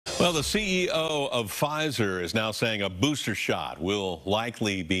Well, the CEO of PFIZER is now saying a booster shot will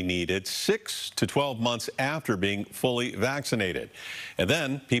likely be needed 6 to 12 months after being fully vaccinated. And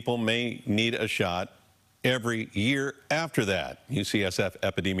then people may need a shot every year after that. UCSF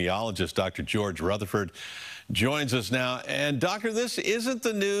epidemiologist Dr. George Rutherford joins us now. And Doctor, this isn't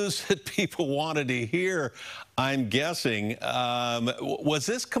the news that people wanted to hear, I'm guessing. Was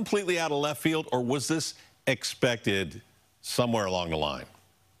this completely out of left field, or was this expected somewhere along the line?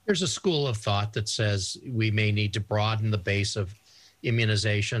 There's a school of thought that says we may need to broaden the base of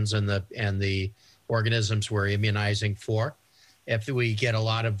immunizations and the organisms we're immunizing for. If we get a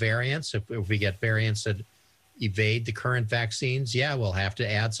lot of variants, if we get variants that evade the current vaccines, yeah, we'll have to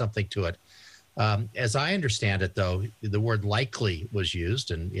add something to it. As I understand it, though, the word likely was used,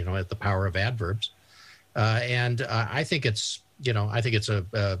 and at the power of adverbs. I think it's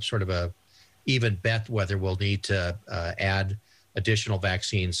a sort of a even bet whether we'll need to add additional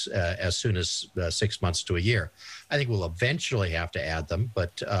vaccines as soon as 6 months to a year. I think we'll eventually have to add them,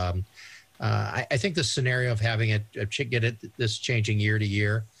 but I think the scenario of having this changing year to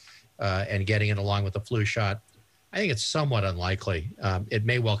year and getting it along with the flu shot, I think it's somewhat unlikely. It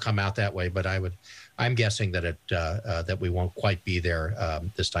may well come out that way, but I'm guessing that that we won't quite be there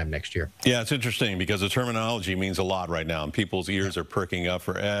this time next year. Yeah, it's interesting because the terminology means a lot right now, and people's ears are perking up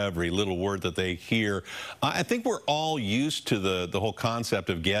for every little word that they hear. I think we're all used to the whole concept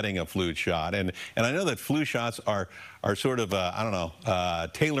of getting a flu shot, and I know that flu shots are sort of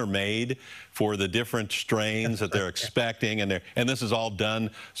tailor-made for the different strains that they're expecting, and this is all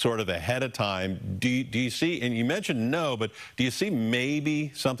done sort of ahead of time. Do you see, and you mentioned no, but do you see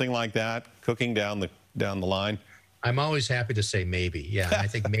maybe something like that cooking down the line? I'm always happy to say maybe. Yeah, I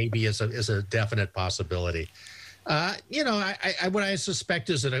think maybe is a definite possibility. What I suspect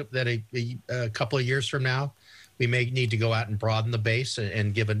is that a couple of years from now, we may need to go out and broaden the base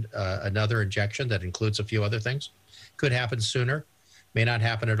and give another injection that includes a few other things. Could happen sooner, may not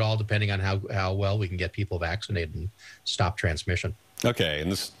happen at all, depending on how well we can get people vaccinated and stop transmission. Okay,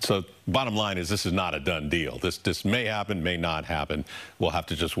 and so bottom line is this is not a done deal. This may happen, may not happen. We'll have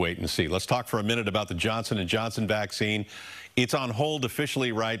to just wait and see. Let's talk for a minute about the Johnson & Johnson vaccine. It's on hold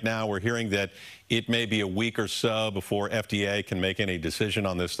officially right now. We're hearing that it may be a week or so before FDA can make any decision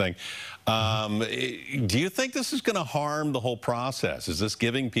on this thing. Do you think this is going to harm the whole process? Is this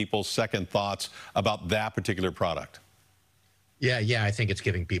giving people second thoughts about that particular product? Yeah, I think it's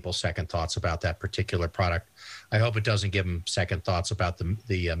giving people second thoughts about that particular product. I hope it doesn't give them second thoughts about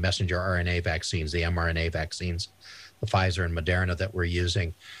the messenger RNA vaccines, the mRNA vaccines, the PFIZER and Moderna that we're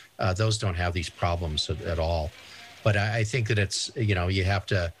using. Those don't have these problems at all. But I think that it's, you have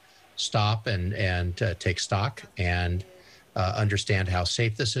to stop and take stock and understand how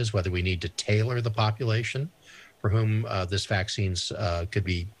safe this is, whether we need to tailor the population for whom this vaccines could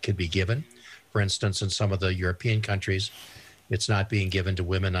be given. For instance, in some of the European countries, it's not being given to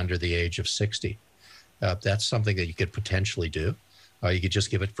women under the age of 60. That's something that you could potentially do. You could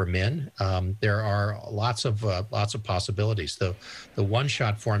just give it for men. There are lots of possibilities. The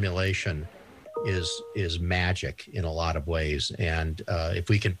one-shot formulation is magic in a lot of ways, and if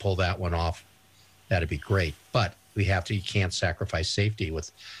we can pull that one off, that'd be great. But you can't sacrifice safety with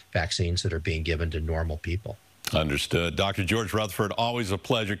vaccines that are being given to normal people. Understood. Dr. George Rutherford, always a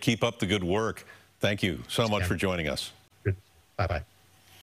pleasure. Keep up the good work. Thank you so much for joining us. Bye-bye.